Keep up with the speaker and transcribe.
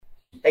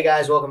Hey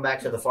guys, welcome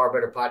back to the Far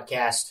Better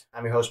Podcast.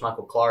 I'm your host,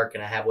 Michael Clark,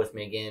 and I have with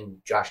me again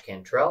Josh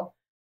Cantrell.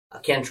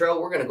 Cantrell,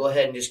 we're going to go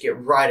ahead and just get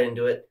right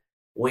into it.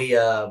 We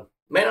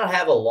may not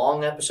have a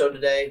long episode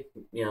today.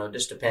 It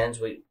just depends.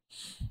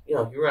 You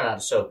run out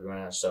of soap, you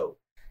run out of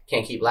soap.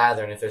 Can't keep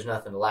lathering if there's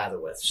nothing to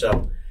lather with.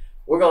 So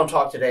we're going to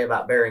talk today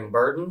about bearing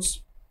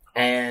burdens,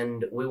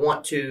 and we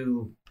want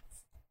to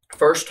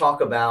first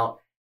talk about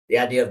the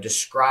idea of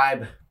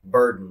describe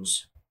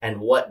burdens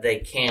and what they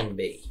can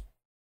be.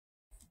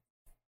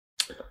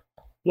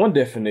 One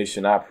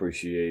definition I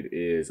appreciate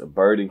is a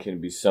burden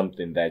can be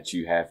something that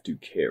you have to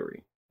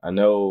carry. I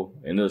know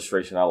an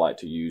illustration I like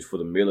to use for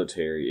the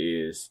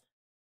military is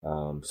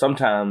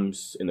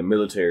sometimes in the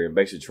military and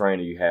basic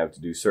training, you have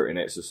to do certain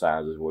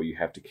exercises where you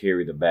have to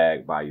carry the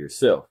bag by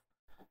yourself.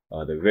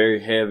 They're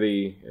very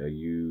heavy.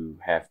 You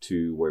have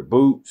to wear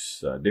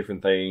boots,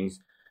 different things,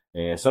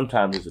 and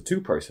sometimes it's a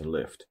two-person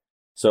lift.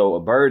 So a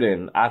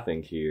burden, I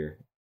think here,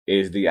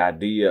 is the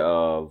idea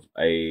of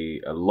a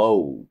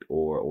load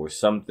or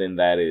something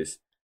that is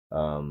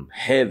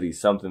heavy,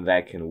 something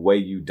that can weigh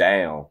you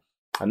down.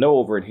 I know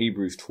over in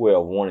Hebrews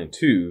 12, 1 and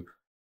 2,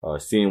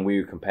 seeing we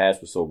are compassed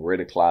with so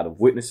great a cloud of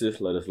witnesses,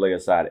 let us lay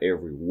aside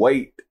every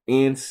weight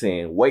and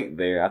sin. Weight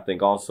there, I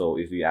think also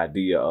is the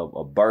idea of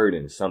a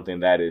burden, something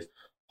that is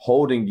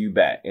holding you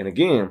back. And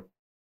again,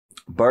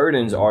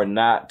 burdens are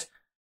not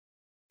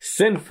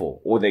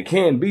sinful, or they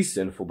can be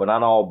sinful, but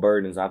not all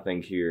burdens, I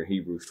think here,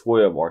 Hebrews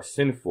 12, are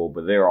sinful,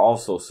 but there are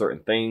also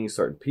certain things,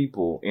 certain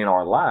people in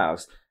our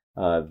lives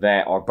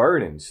that are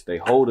burdens. They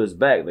hold us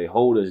back, they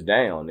hold us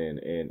down, and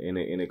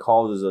it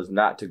causes us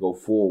not to go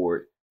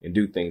forward and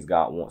do things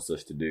God wants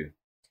us to do.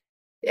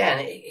 Yeah,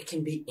 and it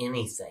can be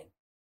anything,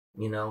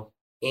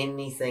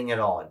 anything at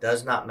all. It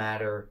does not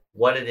matter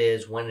what it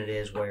is, when it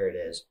is, where it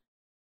is.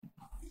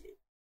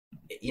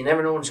 You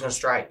never know when it's going to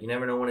strike. You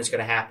never know when it's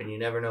going to happen. You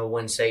never know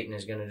when Satan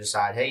is going to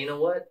decide, hey, you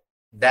know what?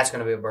 That's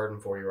going to be a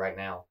burden for you right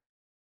now.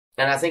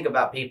 And I think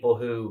about people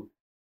who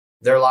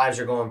their lives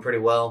are going pretty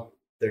well.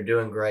 They're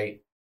doing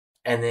great.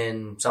 And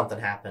then something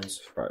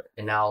happens. Right.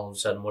 And now all of a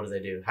sudden, what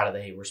do? How do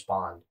they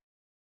respond?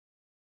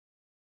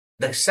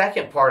 The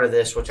second part of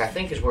this, which I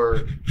think is where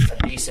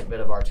a decent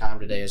bit of our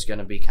time today is going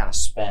to be kind of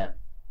spent.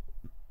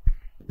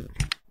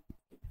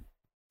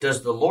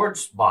 Does the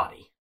Lord's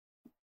body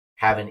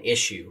have an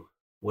issue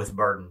with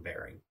burden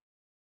bearing?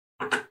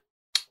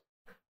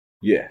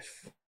 Yes.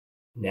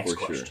 Next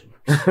question.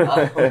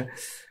 Sure.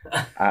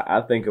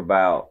 I think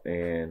about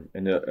and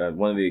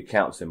one of the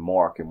accounts in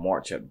Mark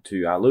chapter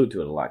 2, I allude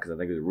to it a lot because I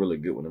think it's a really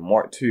good one. In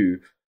Mark 2,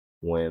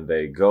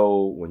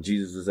 when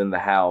Jesus is in the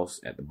house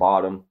at the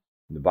bottom,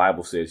 the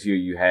Bible says here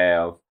you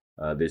have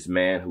this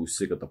man who's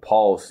sick of the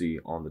palsy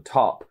on the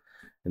top.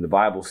 And the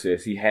Bible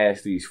says he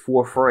has these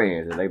 4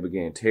 friends, and they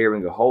began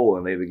tearing a hole,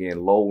 and they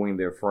began lowering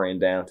their friend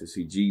down to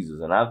see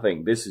Jesus. And I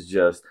think this is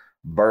just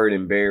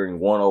burden bearing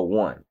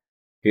 101.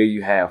 Here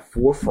you have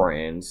 4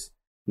 friends.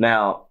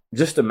 Now,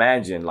 just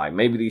imagine, like,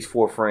 maybe these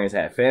 4 friends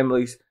had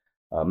families.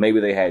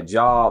 Maybe they had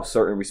jobs,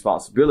 certain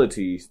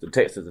responsibilities. The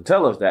text doesn't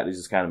tell us that. It's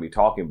just kind of me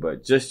talking.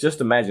 But just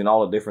imagine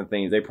all the different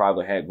things they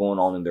probably had going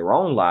on in their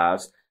own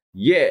lives.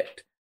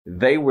 Yet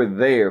they were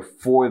there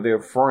for their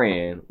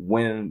friend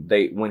when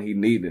he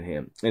needed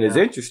him. And It's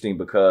interesting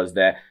because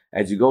that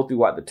as you go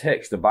throughout the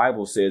text, the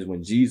Bible says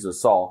when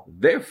Jesus saw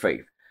their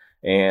faith,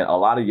 and a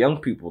lot of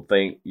young people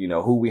think,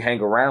 who we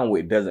hang around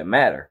with doesn't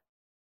matter.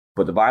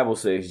 But the Bible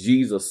says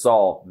Jesus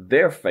saw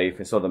their faith.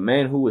 And so the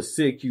man who was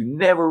sick, you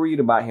never read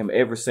about him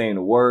ever saying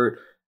a word.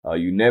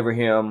 You never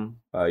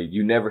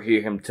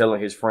hear him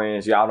telling his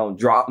friends, y'all don't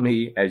drop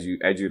me as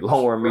you're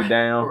lowering me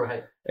down.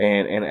 Right.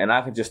 And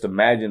I can just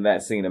imagine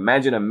that scene.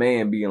 Imagine a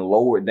man being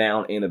lowered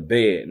down in a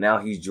bed. Now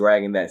he's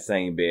dragging that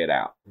same bed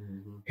out.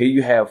 Mm-hmm. Here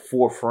you have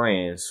 4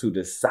 friends who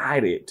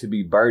decided to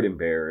be burden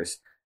bearers,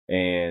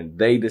 and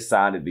they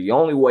decided the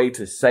only way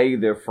to save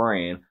their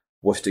friend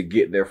was to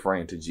get their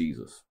friend to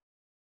Jesus.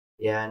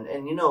 Yeah, and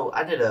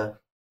I did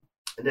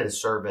a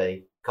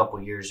survey a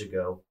couple years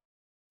ago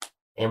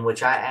in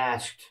which I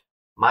asked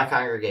my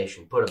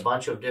congregation, put a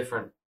bunch of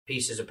different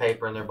pieces of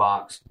paper in their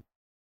box,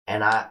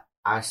 and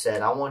I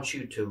said, I want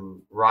you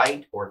to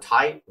write or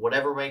type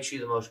whatever makes you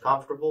the most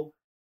comfortable.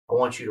 I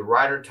want you to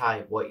write or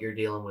type what you're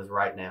dealing with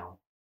right now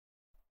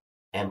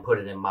and put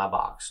it in my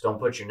box. Don't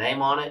put your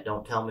name on it.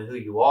 Don't tell me who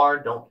you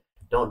are.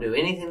 Don't do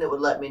anything that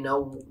would let me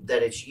know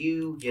that it's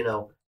you.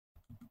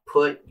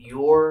 Put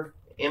your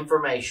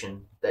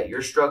information that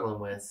you're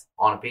struggling with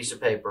on a piece of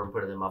paper and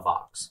put it in my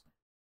box.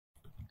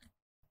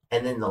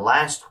 And then the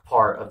last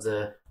part of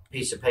the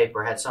piece of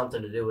paper had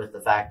something to do with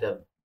the fact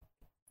of,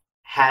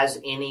 has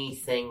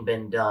anything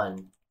been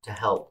done to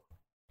help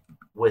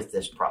with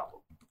this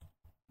problem?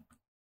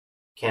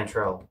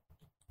 Cantrell,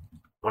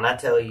 when I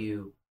tell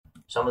you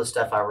some of the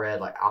stuff I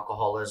read, like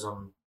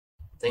alcoholism,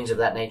 things of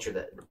that nature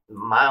that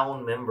my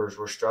own members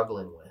were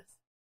struggling with,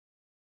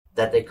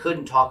 that they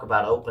couldn't talk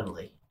about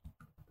openly,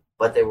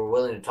 but they were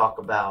willing to talk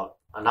about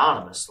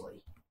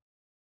anonymously.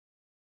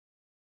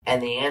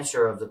 And the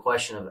answer of the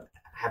question of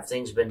have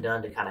things been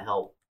done to kind of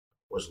help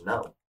was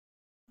no.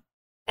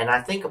 And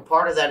I think a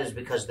part of that is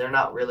because they're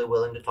not really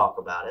willing to talk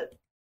about it.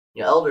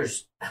 You know,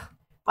 elders,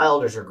 my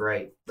elders are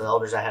great. The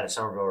elders I had at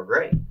Somerville are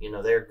great. You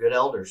know, they're good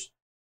elders.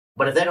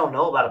 But if they don't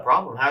know about a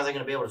problem, how are they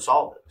going to be able to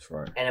solve it? That's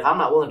right. And if I'm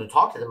not willing to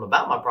talk to them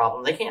about my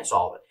problem, they can't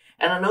solve it.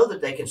 And I know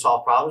that they can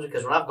solve problems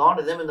because when I've gone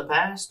to them in the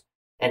past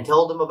and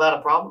told them about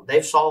a problem,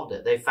 they've solved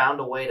it. They've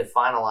found a way to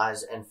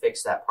finalize and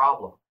fix that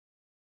problem.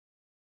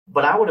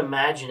 But I would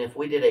imagine if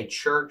we did a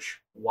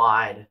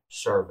church-wide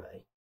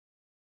survey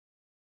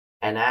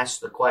and asked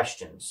the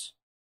questions,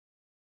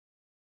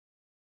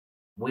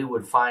 we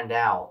would find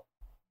out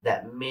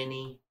that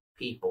many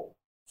people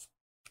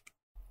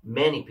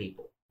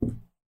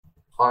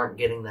aren't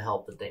getting the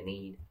help that they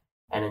need.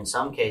 And in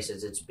some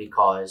cases, it's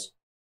because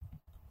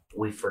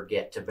we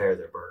forget to bear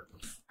their burden.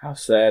 How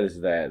sad is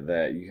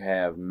that you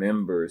have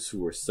members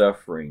who are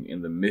suffering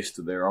in the midst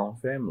of their own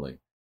family?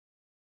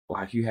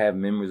 Like you have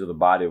members of the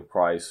body of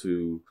Christ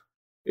who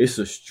it's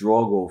a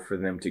struggle for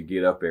them to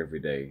get up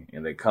every day.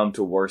 And they come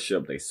to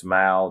worship, they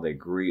smile, they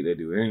greet, they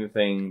do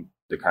anything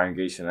the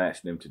congregation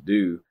asks them to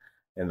do.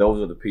 And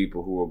those are the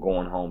people who are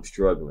going home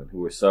struggling,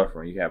 who are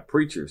suffering. You have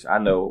preachers. I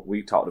know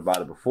we talked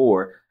about it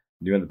before.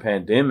 During the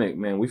pandemic,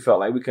 man, we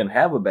felt like we couldn't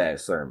have a bad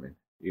sermon,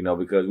 you know,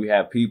 because we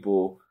have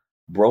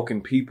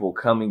broken people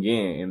coming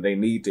in and they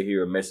need to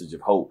hear a message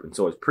of hope. And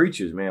so as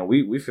preachers, man,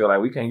 we feel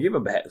like we can't give a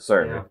bad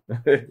sermon,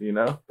 you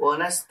know? Well,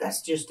 and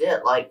that's just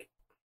it. Like,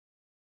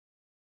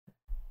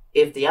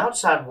 if the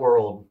outside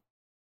world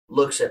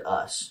looks at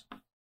us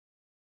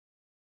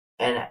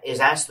and is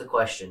asked the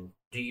question,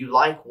 do you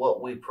like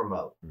what we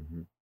promote?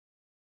 Mm-hmm.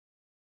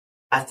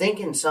 I think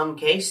in some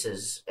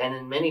cases and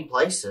in many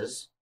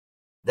places,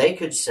 they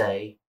could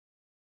say,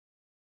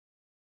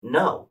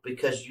 no,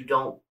 because you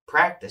don't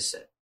practice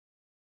it.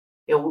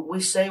 You know,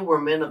 we say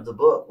we're men of the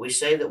book. We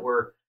say that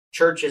we're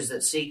churches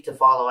that seek to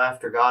follow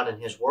after God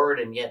and his word,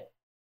 and yet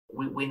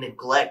we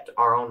neglect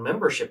our own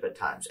membership at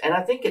times. And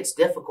I think it's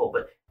difficult,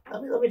 but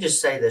let me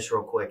just say this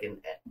real quick,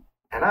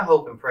 and I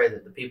hope and pray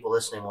that the people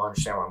listening will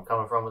understand where I'm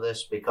coming from with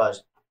this,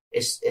 because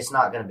it's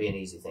not going to be an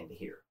easy thing to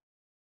hear.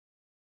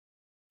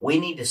 We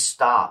need to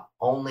stop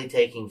only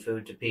taking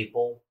food to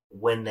people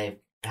when they've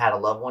had a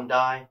loved one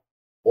die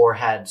or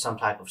had some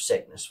type of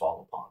sickness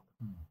fall upon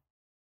them.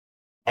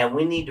 And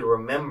we need to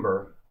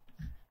remember,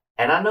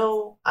 and I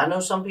know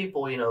some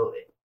people, you know,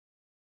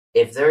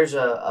 if there's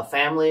a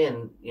family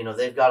and, you know,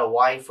 they've got a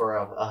wife or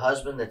a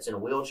husband that's in a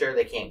wheelchair,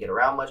 they can't get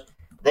around much,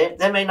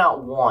 they may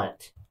not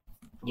want,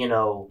 you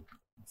know,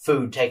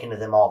 food taken to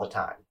them all the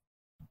time.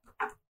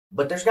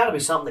 But there's got to be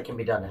something that can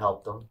be done to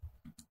help them.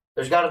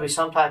 There's got to be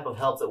some type of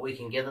help that we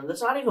can give them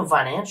that's not even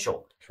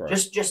financial, Right.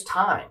 just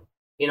time.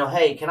 You know,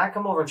 hey, can I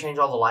come over and change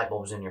all the light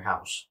bulbs in your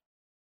house?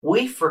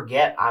 We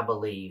forget, I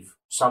believe,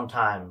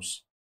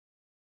 sometimes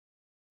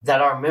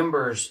that our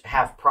members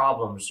have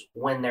problems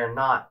when they're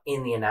not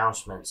in the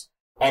announcements.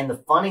 And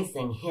the funny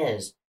thing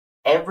is,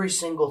 every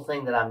single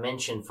thing that I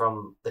mentioned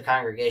from the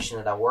congregation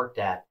that I worked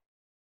at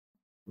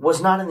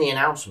was not in the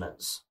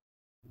announcements.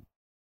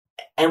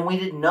 And we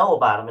didn't know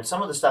about them. And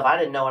some of the stuff I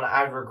didn't know, and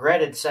I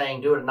regretted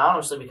saying do it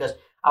anonymously because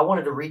I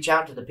wanted to reach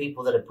out to the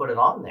people that had put it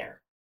on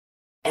there.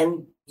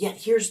 And yet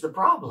here's the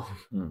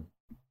problem.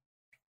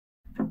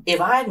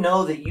 If I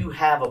know that you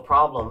have a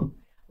problem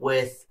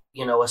with,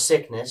 you know, a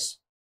sickness,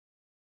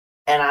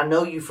 and I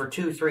know you for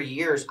 2-3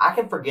 years, I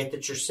can forget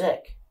that you're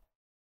sick,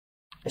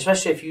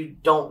 especially if you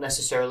don't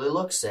necessarily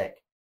look sick.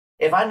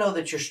 If I know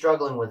that you're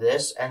struggling with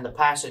this and the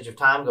passage of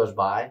time goes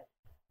by,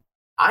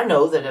 I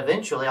know that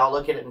eventually I'll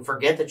look at it and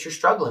forget that you're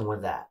struggling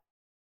with that.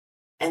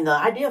 And the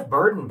idea of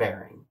burden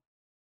bearing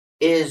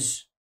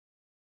is,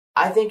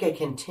 I think, a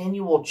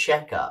continual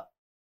checkup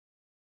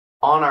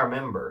on our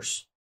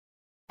members.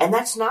 And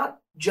that's not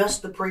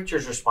just the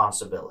preacher's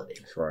responsibility.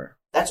 That's right.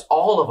 That's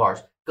all of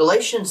ours.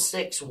 Galatians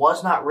 6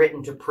 was not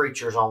written to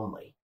preachers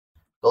only.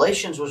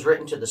 Galatians was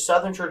written to the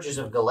southern churches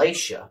of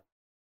Galatia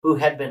who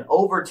had been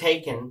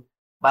overtaken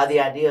by the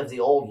idea of the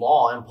old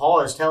law. And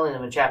Paul is telling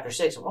them in chapter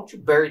 6, why don't you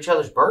bear each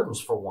other's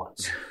burdens for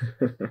once?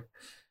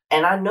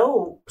 And I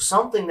know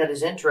something that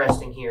is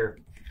interesting here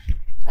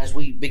as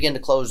we begin to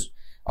close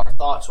our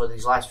thoughts with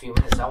these last few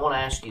minutes. I want to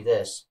ask you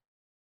this.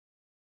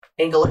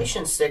 In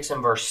Galatians 6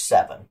 and verse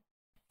 7,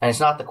 and it's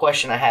not the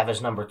question I have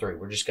as number 3.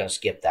 We're just going to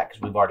skip that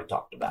because we've already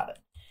talked about it.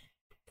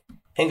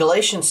 In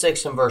Galatians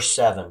 6 and verse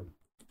 7,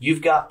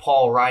 you've got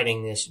Paul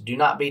writing this, do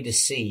not be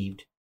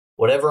deceived.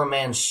 Whatever a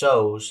man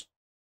sows,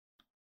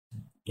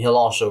 he'll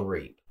also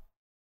reap.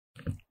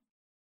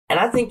 And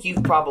I think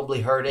you've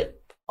probably heard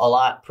it a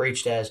lot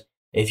preached as,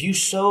 if you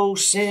sow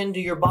sin to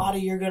your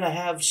body, you're going to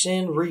have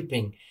sin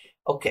reaping.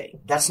 Okay,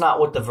 that's not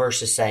what the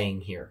verse is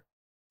saying here.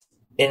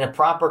 In a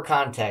proper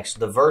context,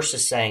 the verse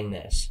is saying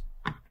this.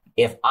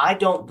 If I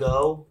don't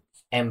go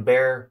and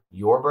bear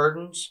your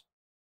burdens,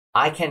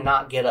 I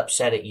cannot get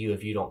upset at you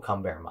if you don't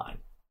come bear mine.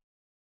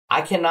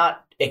 I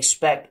cannot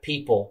expect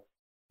people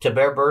to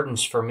bear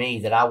burdens for me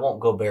that I won't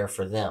go bear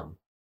for them.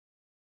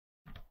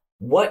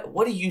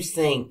 What do you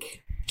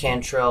think,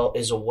 Cantrell,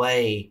 is a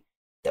way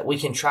that we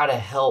can try to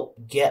help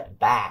get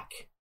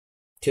back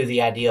to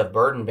the idea of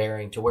burden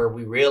bearing, to where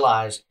we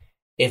realize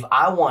if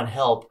I want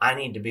help, I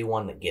need to be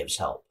one that gives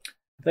help.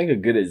 I think a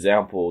good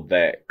example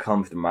that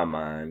comes to my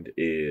mind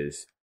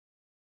is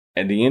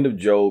at the end of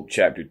Job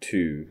chapter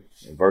 2,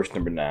 verse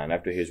number 9,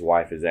 after his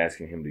wife is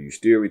asking him, do you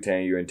still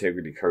retain your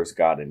integrity, curse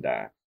God and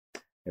die?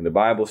 And the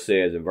Bible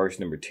says in verse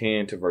number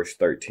 10 to verse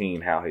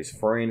 13 how his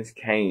friends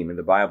came, and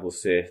the Bible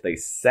says they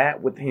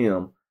sat with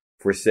him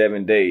for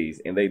 7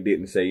 days and they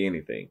didn't say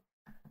anything.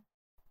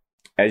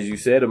 As you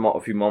said a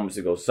few moments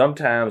ago,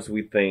 sometimes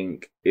we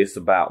think it's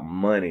about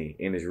money,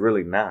 and it's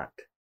really not.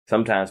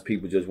 Sometimes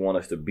people just want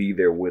us to be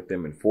there with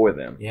them and for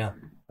them. Yeah.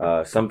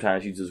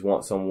 Sometimes you just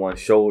want someone's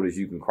shoulders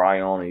you can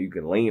cry on and you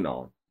can lean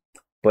on.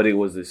 But it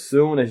was as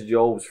soon as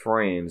Job's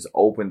friends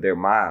opened their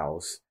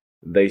mouths,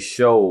 they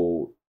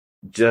showed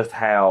just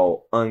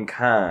how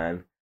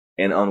unkind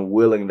and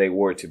unwilling they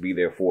were to be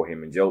there for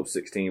him. In Job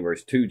 16,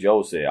 verse 2,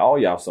 Job said, all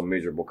y'all some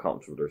miserable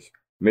comforters.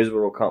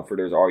 Miserable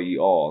comforters are ye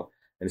all.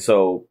 And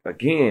so,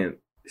 again,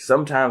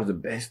 sometimes the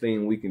best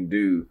thing we can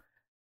do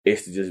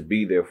is to just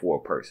be there for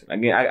a person.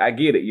 Again, I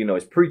get it. You know,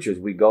 as preachers,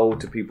 we go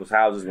to people's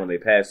houses when they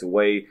pass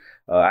away.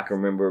 I can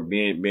remember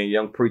being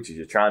young preachers,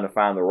 you're trying to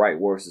find the right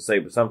words to say,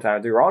 but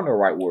sometimes there are no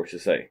right words to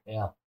say.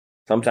 Yeah.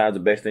 Sometimes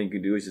the best thing you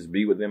can do is just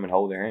be with them and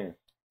hold their hand.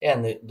 Yeah,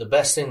 and the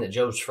best thing that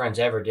Job's friends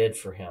ever did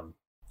for him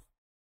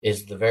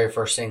is the very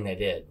first thing they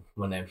did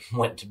when they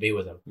went to be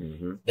with him.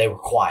 Mm-hmm. They were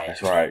quiet.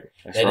 That's right.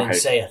 They didn't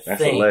say a thing.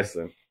 That's a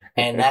lesson.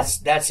 And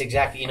that's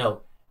exactly,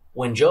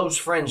 when Job's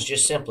friends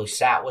just simply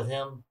sat with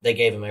him, they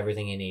gave him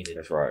everything he needed.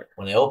 That's right.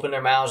 When they opened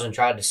their mouths and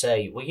tried to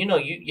say, well,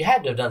 you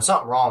had to have done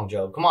something wrong,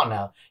 Job. Come on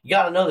now. You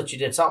got to know that you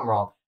did something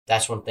wrong.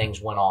 That's when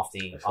things went off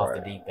the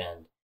deep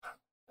end.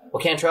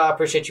 Well, Cantrell, I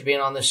appreciate you being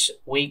on this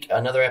week.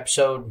 Another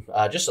episode,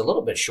 just a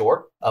little bit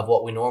short of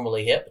what we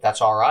normally hit, but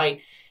that's all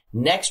right.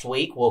 Next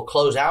week, we'll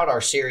close out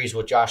our series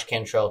with Josh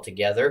Cantrell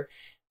together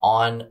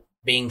on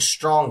being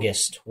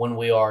strongest when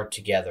we are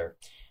together.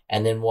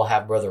 And then we'll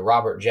have Brother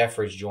Robert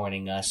Jeffries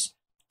joining us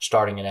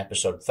starting in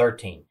episode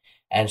 13.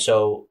 And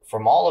so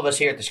from all of us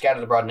here at the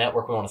Scattered Abroad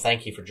Network, we want to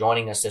thank you for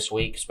joining us this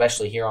week,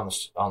 especially here on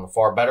the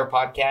Far Better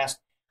podcast.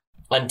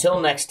 Until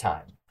next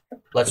time,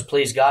 let's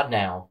please God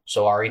now,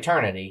 so our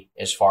eternity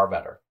is far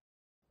better.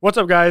 What's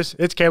up, guys?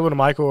 It's Caleb and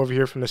Michael over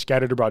here from the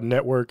Scattered Abroad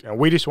Network, and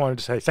we just wanted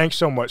to say thanks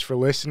so much for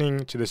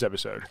listening to this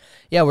episode.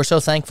 Yeah, we're so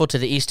thankful to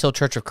the East Hill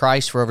Church of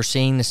Christ for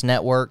overseeing this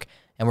network,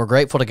 and we're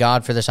grateful to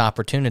God for this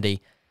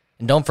opportunity.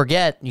 And don't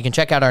forget, you can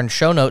check out our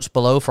show notes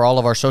below for all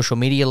of our social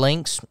media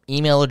links,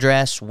 email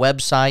address,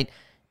 website,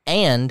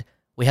 and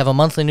we have a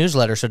monthly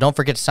newsletter, so don't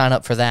forget to sign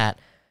up for that.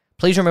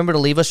 Please remember to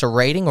leave us a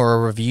rating or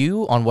a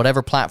review on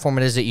whatever platform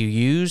it is that you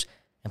use,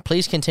 and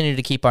please continue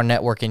to keep our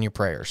network in your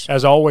prayers.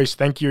 As always,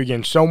 thank you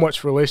again so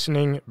much for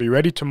listening. Be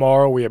ready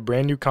tomorrow. We have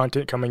brand new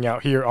content coming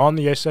out here on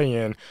the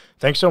SAN.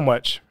 Thanks so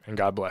much, and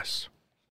God bless.